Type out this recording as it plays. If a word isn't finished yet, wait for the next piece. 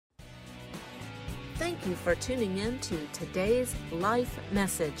Thank you for tuning in to today's life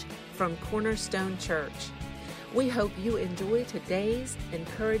message from Cornerstone Church. We hope you enjoy today's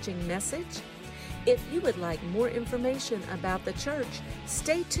encouraging message. If you would like more information about the church,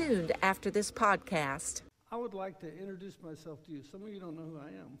 stay tuned after this podcast. I would like to introduce myself to you. Some of you don't know who I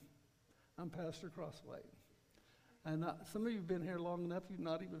am. I'm Pastor Crosswhite. And some of you have been here long enough, you've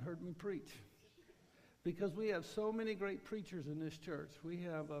not even heard me preach. Because we have so many great preachers in this church.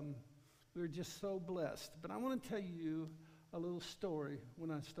 We're just so blessed. But I want to tell you a little story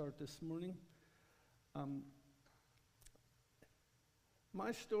when I start this morning.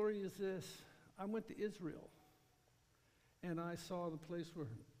 My story is this. I went to Israel, and I saw the place where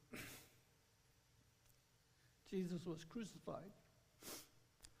Jesus was crucified.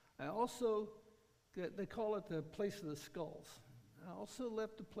 I also, they call it the place of the skulls. I also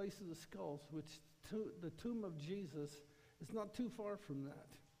left the place of the skulls, which the tomb of Jesus is not too far from that.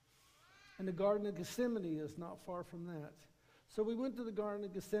 And the Garden of Gethsemane is not far from that. So we went to the Garden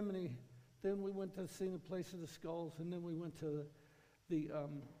of Gethsemane, then we went to see the place of the skulls, and then we went to the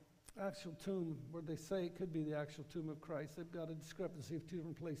actual tomb where they say it could be the actual tomb of Christ. They've got a discrepancy of two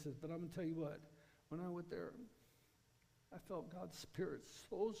different places, but I'm going to tell you what, when I went there, I felt God's Spirit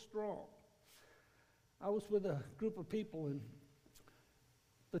so strong. I was with a group of people, and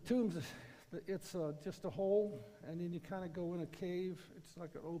the tombs, it's just a hole, and then you kind of go in a cave. It's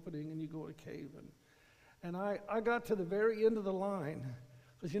like an opening, and you go in a cave. And I got to the very end of the line,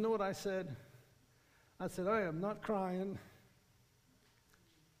 because you know what I said? I said, I am not crying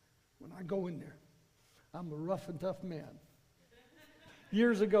when I go in there. I'm a rough and tough man.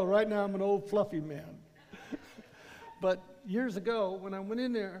 Years ago, right now I'm an old fluffy man. But years ago, when I went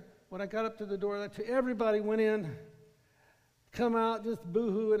in there, when I got up to the door, everybody went in, come out just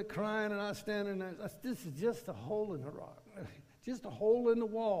boo-hoo and crying, and I was standing there. This is just a hole in the rock, just a hole in the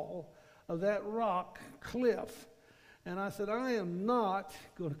wall of that rock cliff. And I said, I am not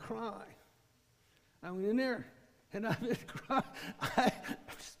going to cry. I went in there, and I've been crying.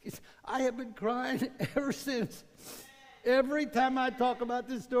 I have been crying ever since. Every time I talk about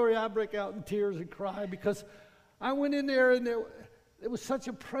this story, I break out in tears and cry, because I went in there, and there was such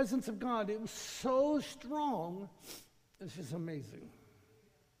a presence of God. It was so strong. It's just amazing.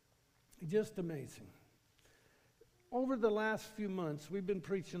 Just amazing. Over the last few months, we've been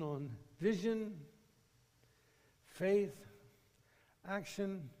preaching on vision, faith,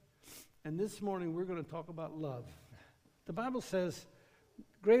 action, and this morning we're going to talk about love. The Bible says,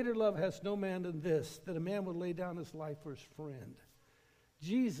 greater love has no man than this, that a man would lay down his life for his friend.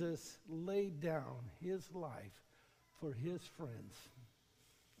 Jesus laid down his life for his friends.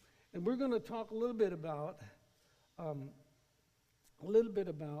 And we're going to talk a little bit about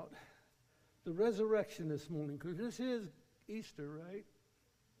the resurrection this morning, because this is Easter, right?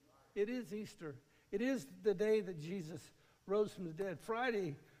 It is Easter. It is the day that Jesus rose from the dead.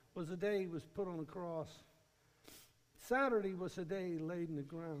 Friday was the day he was put on the cross. Saturday was the day he laid in the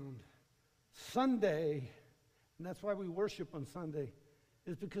ground. Sunday, and that's why we worship on Sunday,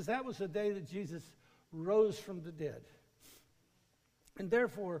 is because that was the day that Jesus rose from the dead. And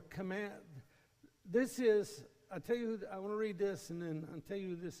therefore, this is, I want to read this, and then I'll tell you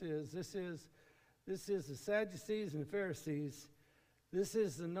who this is. This is the Sadducees and the Pharisees. This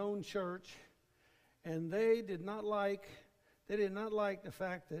is the known church, and they did not like the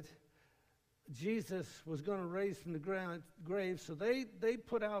fact that Jesus was going to raise from the grave, so they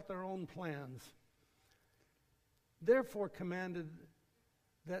put out their own plans. Therefore commanded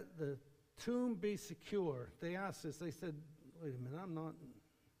that the tomb be secure. They asked this, they said, wait a minute,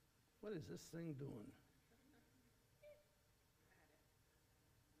 what is this thing doing?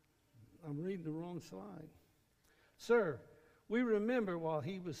 I'm reading the wrong slide. Sir, we remember while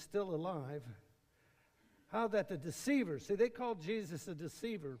he was still alive, how that the deceivers, see, they called Jesus a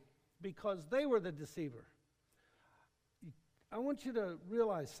deceiver because they were the deceiver. I want you to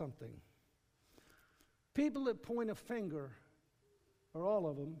realize something. People that point a finger, or all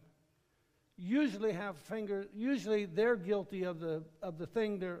of them, usually they're guilty of the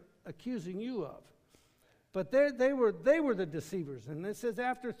thing they're accusing you of. But they were the deceivers. And it says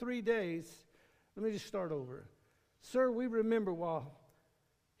after 3 days, let me just start over. Sir, we remember while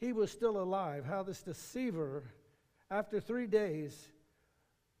he was still alive, how this deceiver, after 3 days,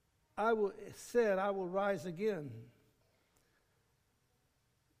 said, I will rise again.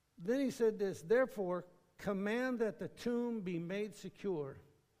 Then he said this, therefore, command that the tomb be made secure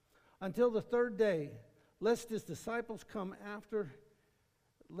until the 3rd day, lest his disciples come after,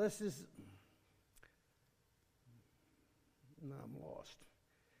 No, I'm lost.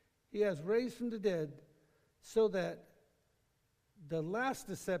 He has raised from the dead so that the last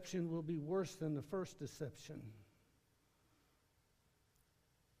deception will be worse than the first deception.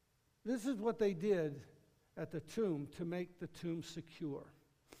 This is what they did at the tomb to make the tomb secure.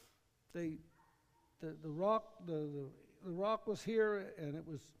 The rock was here, and it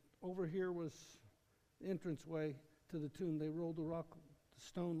was over here was the entranceway to the tomb. They rolled the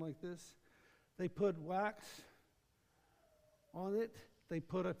stone like this. They put wax on it. They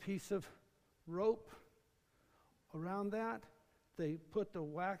put a piece of rope around that. They put the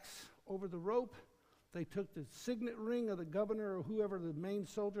wax over the rope. They took the signet ring of the governor or whoever, the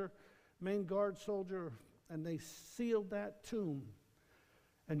main guard soldier, and they sealed that tomb.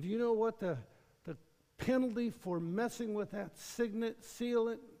 And do you know what the penalty for messing with that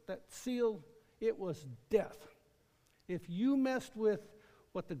seal? It was death. If you messed with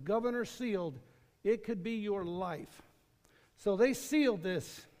what the governor sealed, it could be your life. So they sealed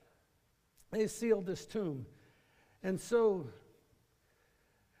this. They sealed this tomb. And so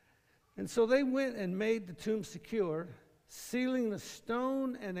they went and made the tomb secure, sealing the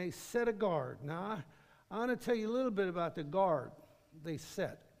stone, and they set a guard. Now, I want to tell you a little bit about the guard they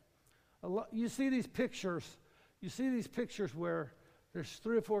set. You see these pictures where there's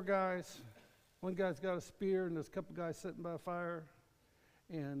 3 or 4 guys. One guy's got a spear, and there's a couple guys sitting by a fire,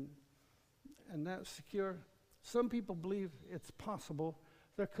 and that's secure. Some people believe it's possible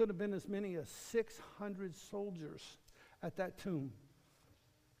there could have been as many as 600 soldiers at that tomb.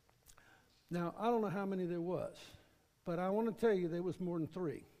 Now, I don't know how many there was, but I want to tell you there was more than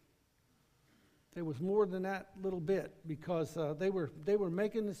 3. There was more than that little bit, because they were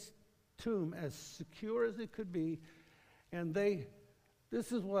making this tomb as secure as it could be, and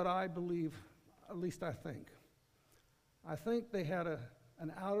this is what I believe, at least I think. I think they had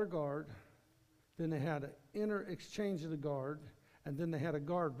an outer guard, then they had an inner exchange of the guard, and then they had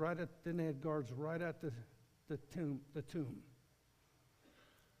guards right at the tomb.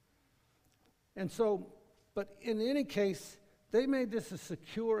 And so, but in any case, they made this as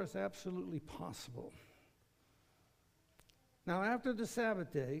secure as absolutely possible. Now, after the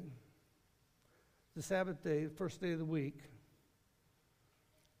Sabbath day, the first day of the week,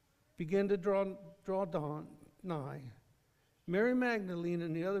 began to draw nigh, Mary Magdalene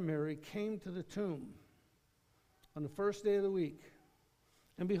and the other Mary came to the tomb on the first day of the week.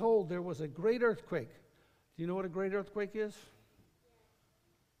 And behold, there was a great earthquake. Do you know what a great earthquake is?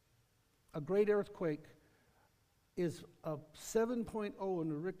 A great earthquake is a 7.0 on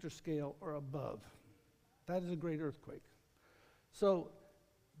the Richter scale or above. That is a great earthquake. So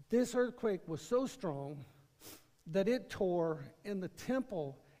this earthquake was so strong that it tore in the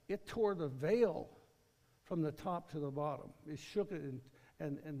temple, it tore the veil from the top to the bottom. It shook it,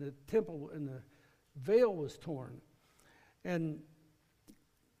 and the temple and the veil was torn. And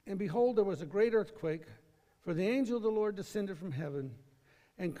behold, there was a great earthquake, for the angel of the Lord descended from heaven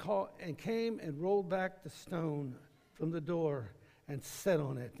and came and rolled back the stone from the door and sat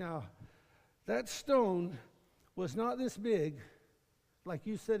on it. Now, that stone was not this big, like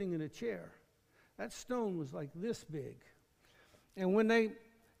you sitting in a chair. That stone was like this big. And when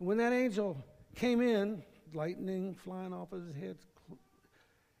that angel came in, lightning flying off of his head,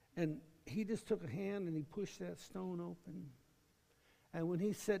 and he just took a hand and he pushed that stone open. And when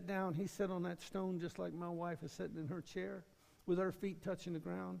he sat down, he sat on that stone just like my wife is sitting in her chair, with her feet touching the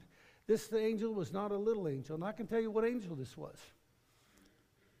ground. This angel was not a little angel, and I can tell you what angel this was.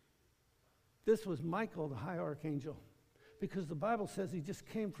 This was Michael, the high archangel, because the Bible says he just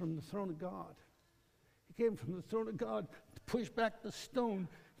came from the throne of God. He came from the throne of God to push back the stone.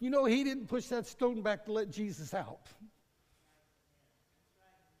 You know, he didn't push that stone back to let Jesus out.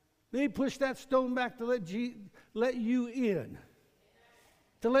 He pushed that stone back to let you in.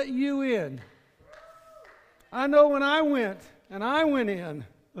 To let you in. I know when I went in,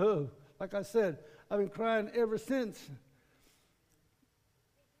 like I said, I've been crying ever since.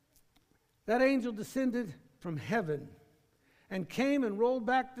 That angel descended from heaven and came and rolled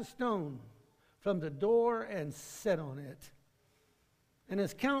back the stone from the door and sat on it. And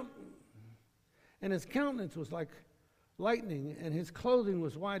his countenance was like lightning, and his clothing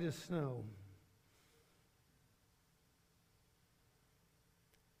was white as snow.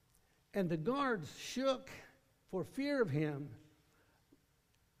 And the guards shook for fear of him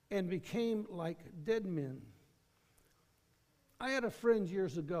and became like dead men. I had a friend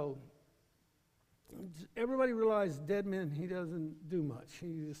years ago. Everybody realized dead men, he doesn't do much.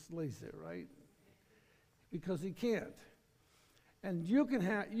 He just lays there, right? Because he can't. And you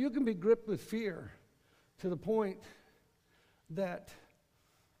can be gripped with fear to the point that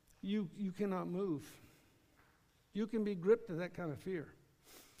you cannot move. You can be gripped to that kind of fear.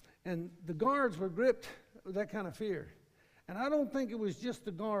 And the guards were gripped with that kind of fear. And I don't think it was just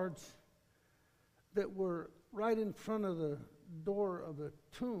the guards that were right in front of the door of the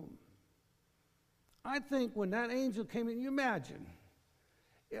tomb. I think when that angel came in, you imagine,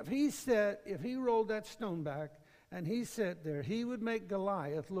 if he rolled that stone back and he sat there, he would make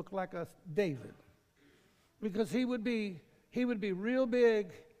Goliath look like a David. Because he would be real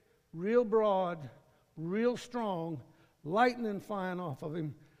big, real broad, real strong, lightning flying off of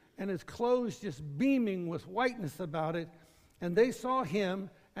him, and his clothes just beaming with whiteness about it. And they saw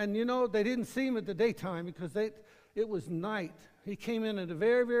him, and they didn't see him at the daytime because it was night. He came in at a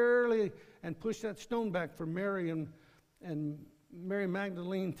very, very early and pushed that stone back for Mary and Mary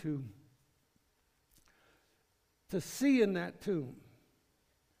Magdalene to see in that tomb.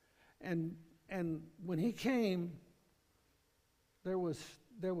 And when he came, there was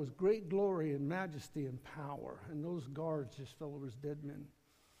great glory and majesty and power, and those guards just fell over as dead men.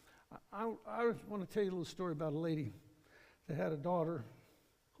 I want to tell you a little story about a lady that had a daughter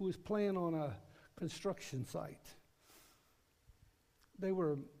who was playing on a construction site. They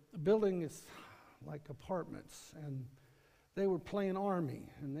were building like apartments, and they were playing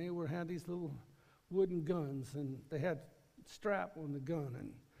army, and they had these little wooden guns, and they had strap on the gun,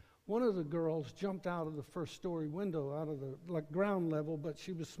 and one of the girls jumped out of the first story window, out of the ground level, but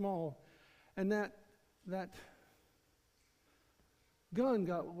she was small, and that gun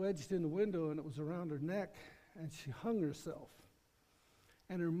got wedged in the window, and it was around her neck, and she hung herself.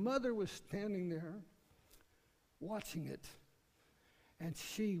 And her mother was standing there watching it, and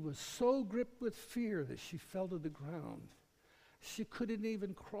she was so gripped with fear that she fell to the ground. She couldn't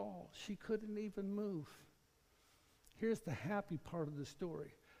even crawl. She couldn't even move. Here's the happy part of the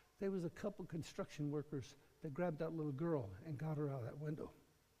story. There was a couple construction workers that grabbed that little girl and got her out of that window.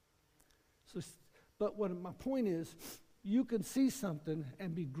 But my point is, you can see something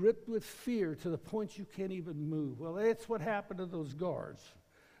and be gripped with fear to the point you can't even move. Well, that's what happened to those guards.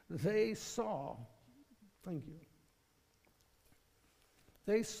 They saw that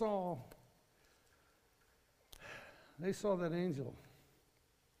angel.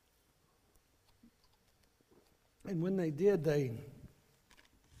 And when they did, they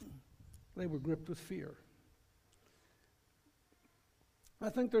were gripped with fear. I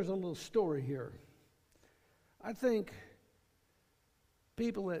think there's a little story here. I think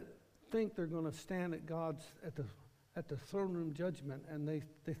people that think they're going to stand at the throne room judgment, and they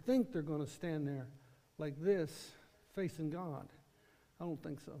think they're going to stand there like this, facing God. I don't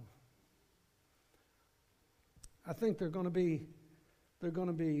think so. I think they're going to be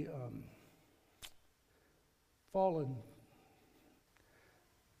fallen,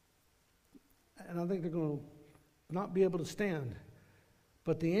 and I think they're going to not be able to stand.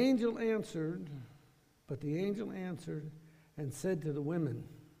 But the angel answered and said to the women,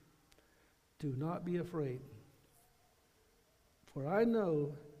 "Do not be afraid, for I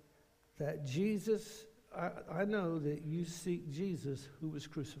know that I know that you seek Jesus who was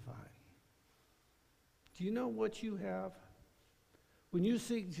crucified." Do you know what you have? When you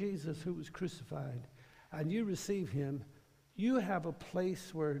seek Jesus who was crucified and you receive him, you have a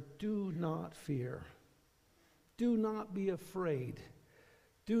place where do not fear. Do not be afraid.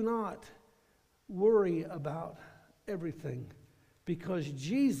 Do not worry about everything, because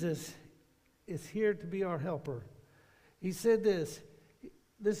Jesus is here to be our helper. He said this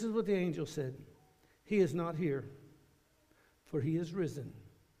is what the angel said: "He is not here, for he is risen.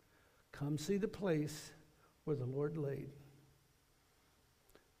 Come see the place where the Lord laid."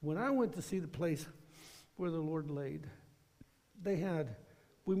 When I went to see the place where the Lord laid,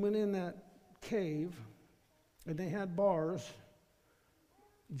 we went in that cave, and they had bars.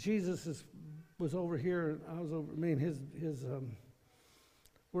 Jesus was over here, and I was over. His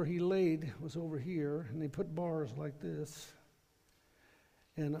where he laid was over here, and they put bars like this.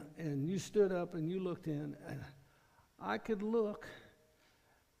 And you stood up and you looked in, and I could look,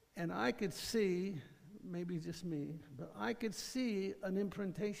 and I could see, maybe just me, but I could see an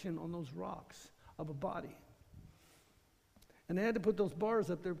imprintation on those rocks of a body. And they had to put those bars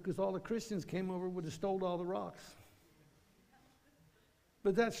up there because all the Christians came over would have stole all the rocks.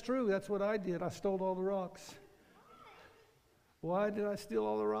 But that's true. That's what I did. I stole all the rocks. Why did I steal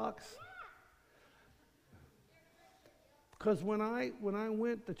all the rocks? Because when I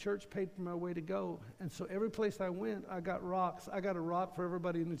went, the church paid for my way to go. And so every place I went, I got rocks. I got a rock for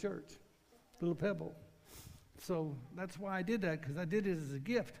everybody in the church, a little pebble. So that's why I did that, because I did it as a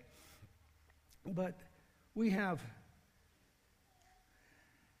gift. But we have,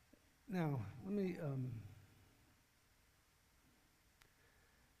 now, let me,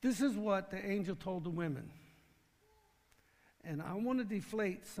 this is what the angel told the women. And I want to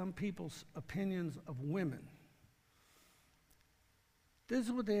deflate some people's opinions of women. This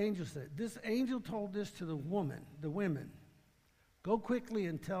is what the angel said. This angel told this to the women. Go quickly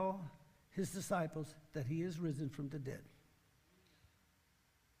and tell his disciples that he is risen from the dead.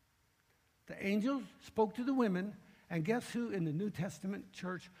 The angel spoke to the women, and guess who in the New Testament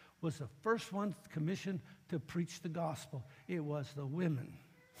church was the first one commissioned to preach the gospel? It was the women.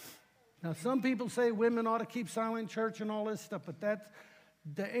 Now, some people say women ought to keep silent church and all this stuff, but that's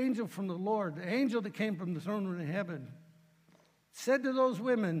the angel from the Lord, the angel that came from the throne room in heaven, said to those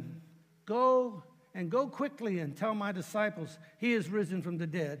women, go quickly and tell my disciples he is risen from the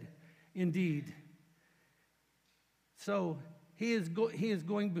dead indeed. So he is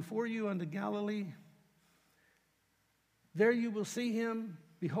going before you unto Galilee. There you will see him.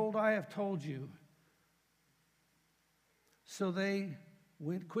 Behold, I have told you. So they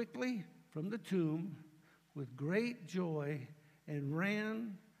went quickly from the tomb with great joy and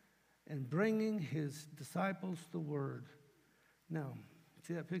ran and bringing his disciples the word. Now,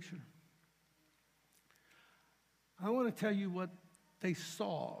 see that picture? I want to tell you what they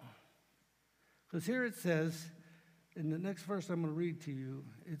saw. Because here it says, in the next verse I'm going to read to you,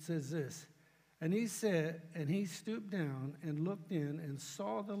 it says this. And he said, and he stooped down and looked in and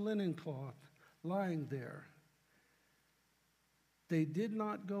saw the linen cloth lying there. They did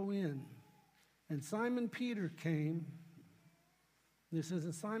not go in. And Simon Peter came. This says,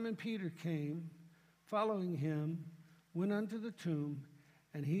 and Simon Peter came, following him, went unto the tomb,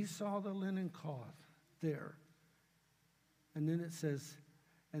 and he saw the linen cloth there. And then it says,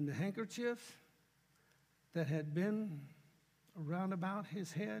 and the handkerchiefs that had been around about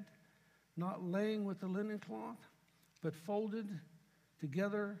his head, not laying with the linen cloth, but folded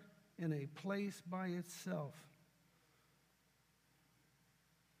together in a place by itself.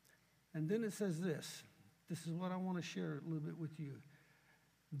 And then it says this. This is what I want to share a little bit with you.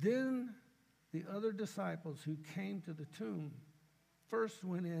 Then the other disciples who came to the tomb first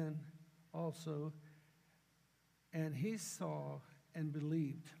went in also, and he saw and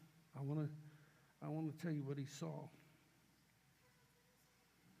believed. I want to tell you what he saw.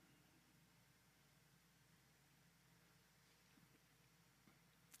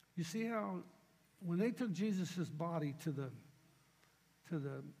 You see how when they took Jesus' body to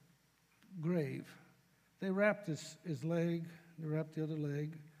the grave, they wrapped his leg, they wrapped the other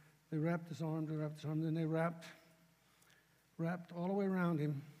leg, they wrapped his arm, then they wrapped all the way around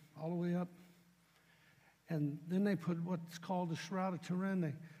him, all the way up. And then they put what's called the Shroud of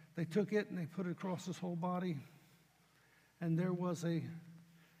Turin. They took it and they put it across his whole body. And there was a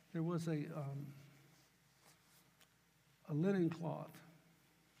linen cloth.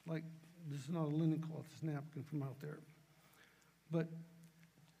 Like, this is not a linen cloth, it's a napkin from out there. But,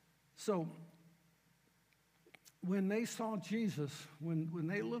 so, when they saw Jesus, when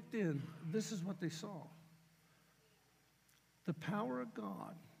they looked in, this is what they saw. The power of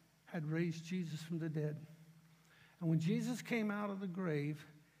God had raised Jesus from the dead. And when Jesus came out of the grave,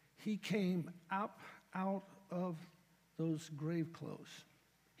 he came up out of those grave clothes.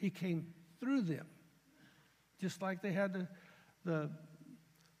 He came through them. Just like they had the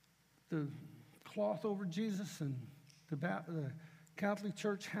cloth over Jesus, and the Catholic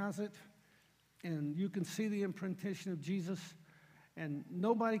Church has it, and you can see the imprintation of Jesus, and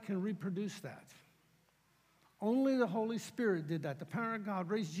nobody can reproduce that. Only the Holy Spirit did that. The power of God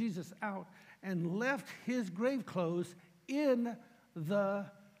raised Jesus out and left his grave clothes in the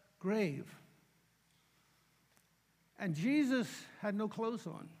grave. And Jesus had no clothes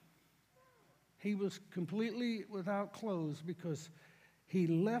on. He was completely without clothes because he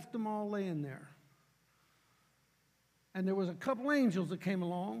left them all laying there. And there was a couple angels that came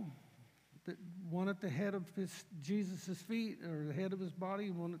along, one at the head of Jesus' feet, or the head of his body,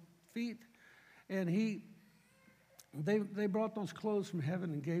 one at feet. And they brought those clothes from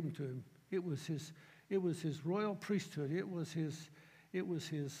heaven and gave them to him. It was his royal priesthood. It was his,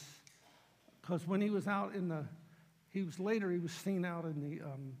 because when he was out he was seen out in the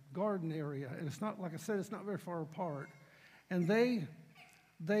garden area. And it's not, like I said, it's not very far apart. And they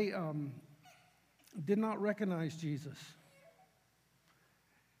did not recognize Jesus.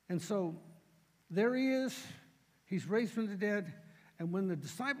 And so there he is. He's raised from the dead. And when the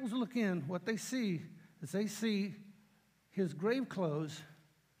disciples look in, what they see is they see his grave clothes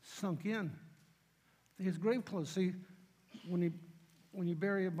sunk in. His grave clothes. See, when you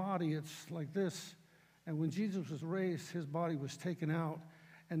bury a body, it's like this. And when Jesus was raised, his body was taken out,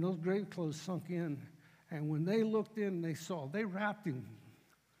 and those grave clothes sunk in. And when they looked in, they wrapped him.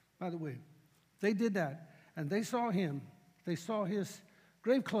 By the way, they did that, and they saw him. They saw his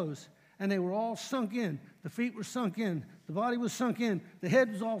grave clothes, and they were all sunk in. The feet were sunk in. The body was sunk in. The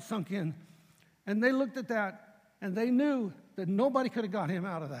head was all sunk in. And they looked at that, and they knew that nobody could have got him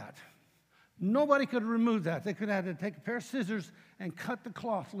out of that. Nobody could have removed that. They could have had to take a pair of scissors and cut the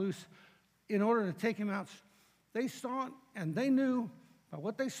cloth loose in order to take him out. They saw it, and they knew by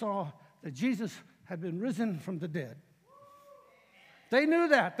what they saw that Jesus had been risen from the dead. They knew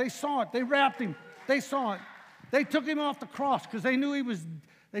that. They saw it. They wrapped him. They saw it. They took him off the cross because they knew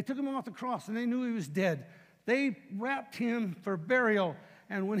they took him off the cross and they knew he was dead. They wrapped him for burial,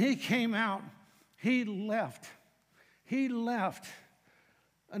 and when he came out, he left. He left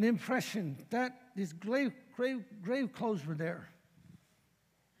an impression that his grave clothes were there.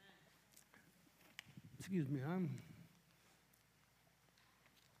 Excuse me,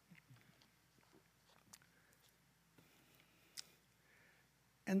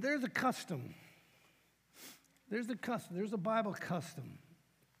 and there's a custom. There's a Bible custom.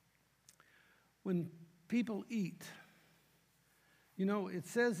 When people eat, you know, it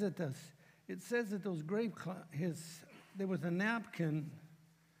says that those grave there was a napkin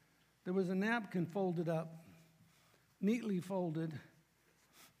folded up, neatly folded,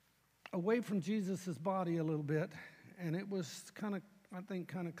 away from Jesus' body a little bit, and it was kind of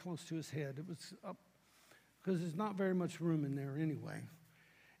close to his head. It was up, because there's not very much room in there anyway.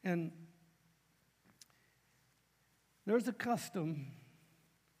 And there's a custom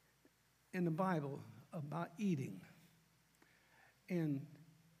in the Bible about eating. And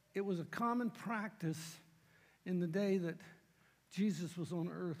it was a common practice in the day that Jesus was on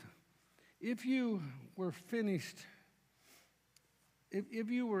earth. If you were finished, if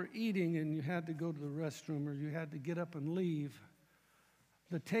you were eating and you had to go to the restroom or you had to get up and leave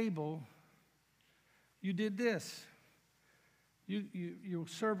the table, you did this. Your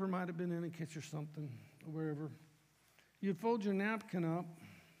server might have been in a kitchen or something, or wherever. You'd fold your napkin up,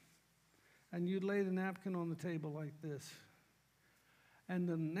 and you'd lay the napkin on the table like this. And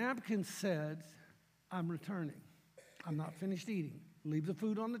the napkin said, I'm returning. I'm not finished eating. Leave the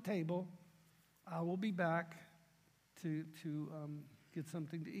food on the table. I will be back to get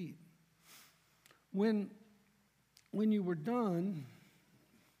something to eat. When you were done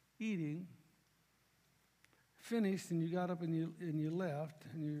eating, finished, and you got up and you left,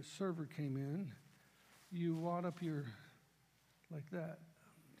 and your server came in, you wad up your, like that.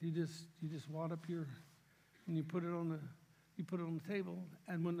 You just wad up your, and you put it on the table.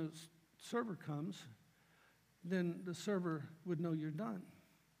 And when the server comes, then the server would know you're done.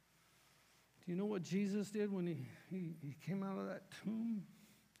 Do you know what Jesus did when he came out of that tomb?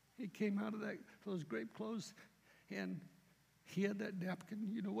 He came out of those grave clothes, and he had that napkin.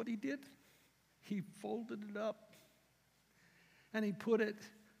 You know what he did? He folded it up, and he put it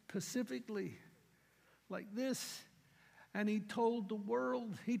pacifically like this, and he told the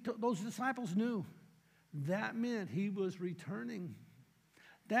world, those disciples knew, that meant he was returning.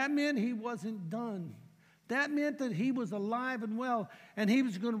 That meant he wasn't done. That meant that he was alive and well, and he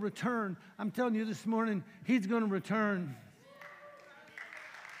was going to return. I'm telling you this morning, he's going to return.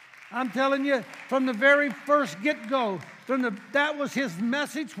 I'm telling you, from the very first get-go, that was his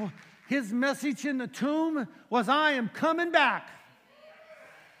message. His message in the tomb was, I am coming back.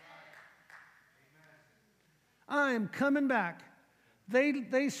 I am coming back.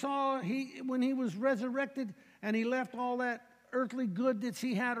 They saw when he was resurrected and he left all that earthly good that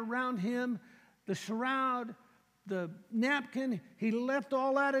he had around him, the shroud, the napkin, he left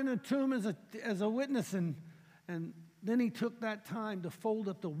all that in the tomb as a witness. And then he took that time to fold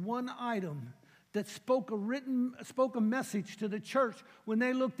up the one item that spoke a message to the church when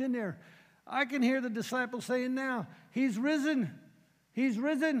they looked in there. I can hear the disciples saying now, he's risen. He's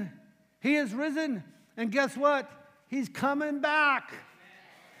risen. He is risen. And guess what? He's coming back.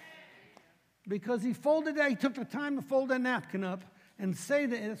 Because he took the time to fold that napkin up and say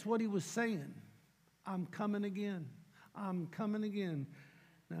that. That's what he was saying. I'm coming again. I'm coming again.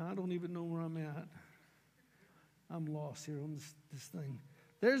 Now, I don't even know where I'm at. I'm lost here on this thing.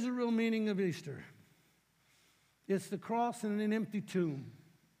 There's the real meaning of Easter. It's the cross and an empty tomb.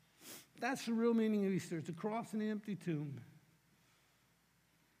 That's the real meaning of Easter. It's a cross and an empty tomb.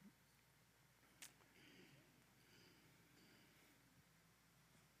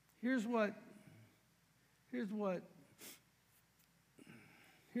 Here's what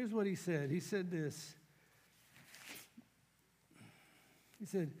he said. He said this. He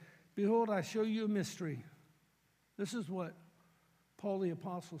said, behold, I show you a mystery. This is what Paul the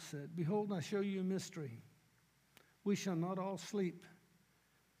Apostle said. Behold, I show you a mystery. We shall not all sleep,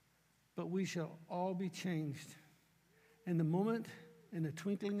 but we shall all be changed. In the moment, in the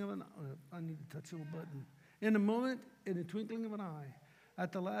twinkling of an eye, I need to touch a little button. In the moment, in the twinkling of an eye,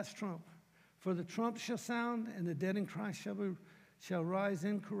 at the last trump, for the trump shall sound, and the dead in Christ shall rise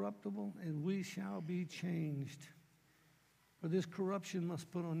incorruptible, and we shall be changed. For this corruption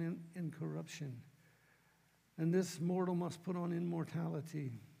must put on incorruption, and this mortal must put on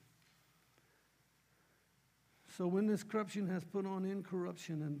immortality. So when this corruption has put on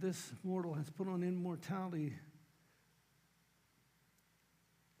incorruption, and this mortal has put on immortality,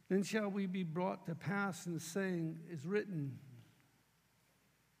 then shall we be brought to pass in the saying is written,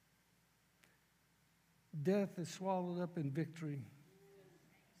 death is swallowed up in victory.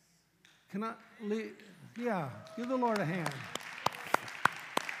 Can I leave? Yeah, give the Lord a hand.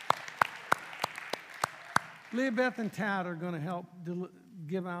 Leah, Beth, and Tad are going to help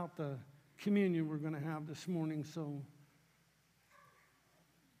give out the communion we're going to have this morning. So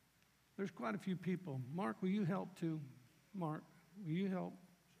there's quite a few people. Mark, will you help too? Mark, will you help?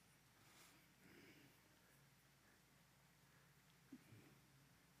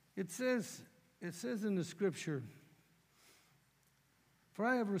 It says in the scripture, for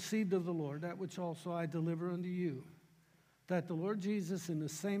I have received of the Lord that which also I deliver unto you, that the Lord Jesus in the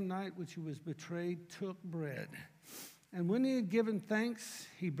same night which he was betrayed took bread. And when he had given thanks,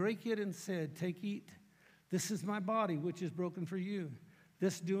 he brake it and said, take, eat. This is my body, which is broken for you.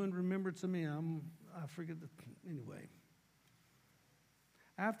 This do in remembrance of me. I forget anyway.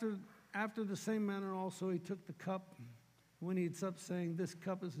 After the same manner also he took the cup when he had supped, saying, this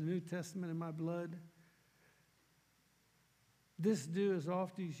cup is the New Testament in my blood. This do as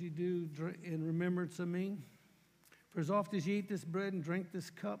often as you do in remembrance of me. For as often as you eat this bread and drink this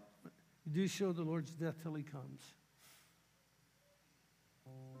cup, you do show the Lord's death till he comes.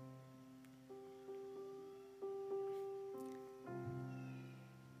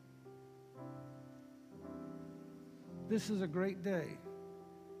 This is a great day.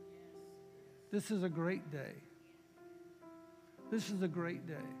 This is a great day. This is a great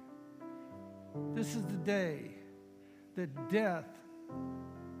day. This is the day that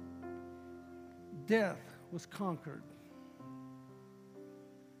death was conquered.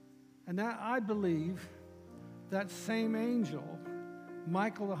 And that, I believe, that same angel,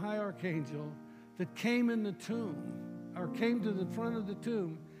 Michael the high archangel, that came in the tomb, or came to the front of the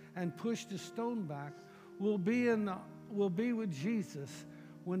tomb and pushed the stone back, will be with Jesus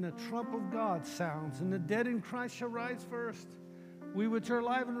when the trump of God sounds, and the dead in Christ shall rise first. We which are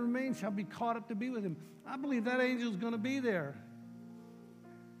alive and remain shall be caught up to be with him. I believe that angel is going to be there.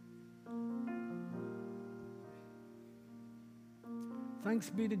 Thanks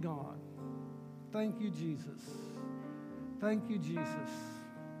be to God. Thank you, Jesus. Thank you, Jesus.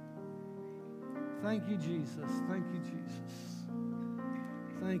 Thank you, Jesus. Thank you, Jesus.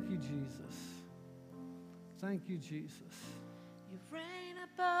 Thank you, Jesus. Thank you, Jesus. You reign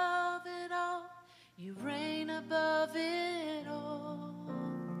above it all. You reign above it all.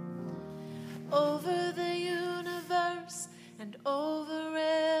 Over the universe and over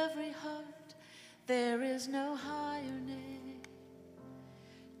every heart, there is no higher name.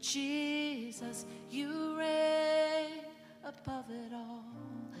 Jesus, you reign above it all.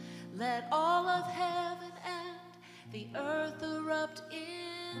 Let all of heaven and the earth erupt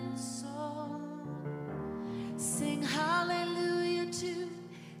in song. Sing hallelujah to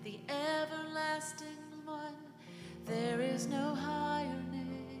the everlasting one. There is no higher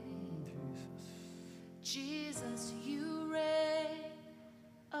name. Jesus, you reign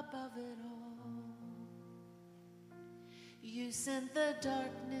above it all. You sent the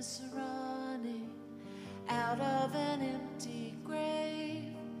darkness running out of an empty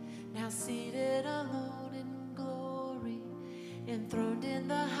grave, now seated alone in glory, enthroned in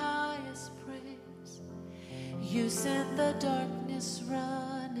the highest praise. You sent the darkness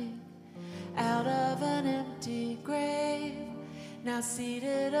running out of an empty grave, now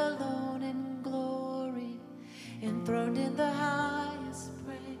seated alone in glory, enthroned in the highest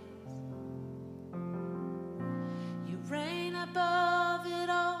praise. You reign above it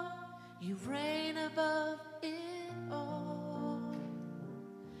all. You reign above it all.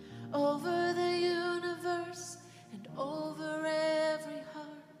 Over the universe and over every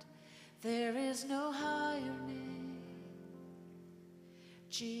heart, there is no higher name.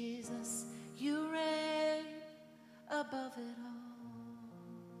 Jesus, you reign above it all.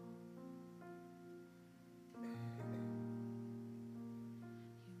 You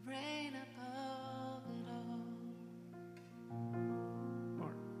reign above it all.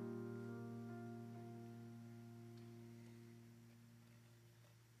 Mark.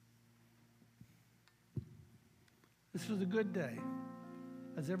 This was a good day.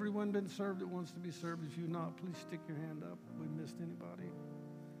 Has everyone been served that wants to be served? If you've not, please stick your hand up. We missed anybody?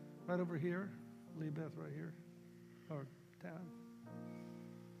 Right over here. Lee Beth right here. Or Tad.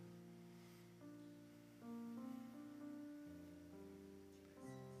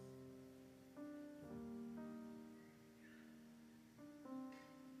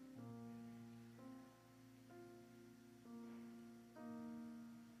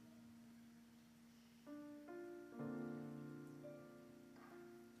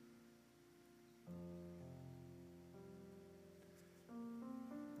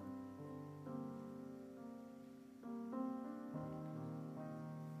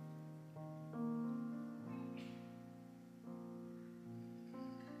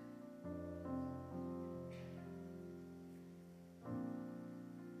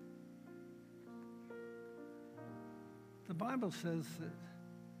 The Bible says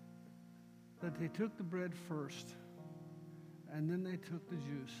that they took the bread first, and then they took the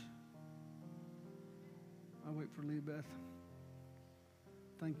juice. I'll wait for Lee Beth.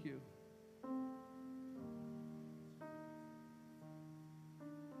 Thank you.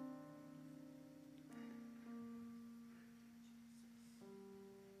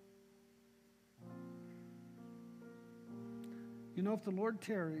 You know, if the Lord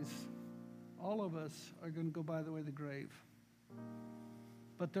tarries, all of us are going to go by the way of the grave.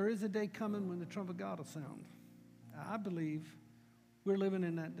 But there is a day coming when the trumpet of God will sound. I believe we're living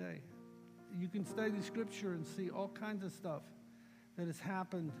in that day. You can study the scripture and see all kinds of stuff that has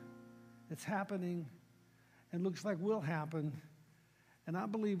happened, it's happening, and looks like will happen. And I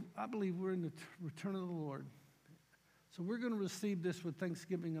believe we're in the return of the Lord. So we're going to receive this with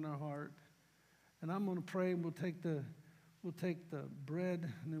thanksgiving in our heart. And I'm going to pray, and we'll take the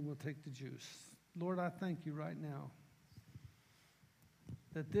bread, and then we'll take the juice. Lord, I thank you right now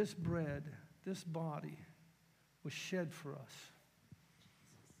that this bread, this body, was shed for us,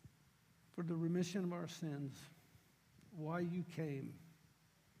 for the remission of our sins. Why you came.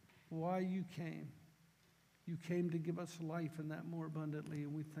 You came to give us life and that more abundantly,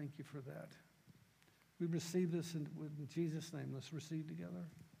 and we thank you for that. We receive this in Jesus' name. Let's receive together.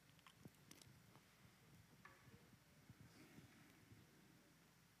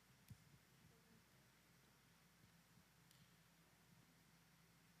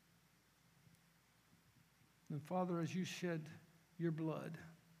 And Father, as you shed your blood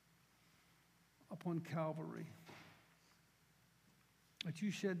upon Calvary, that you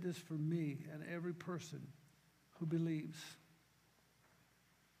shed this for me and every person who believes.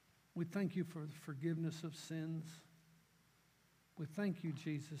 We thank you for the forgiveness of sins. We thank you,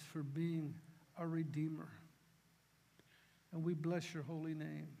 Jesus, for being our Redeemer. And we bless your holy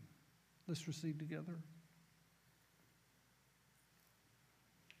name. Let's receive together.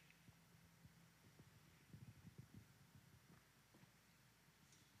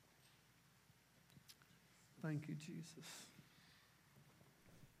 Thank you, Jesus.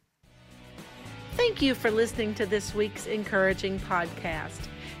 Thank you for listening to this week's encouraging podcast.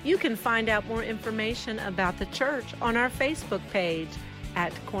 You can find out more information about the church on our Facebook page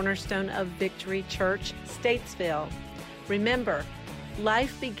at Cornerstone of Victory Church, Statesville. Remember,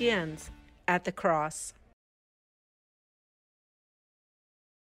 life begins at the cross.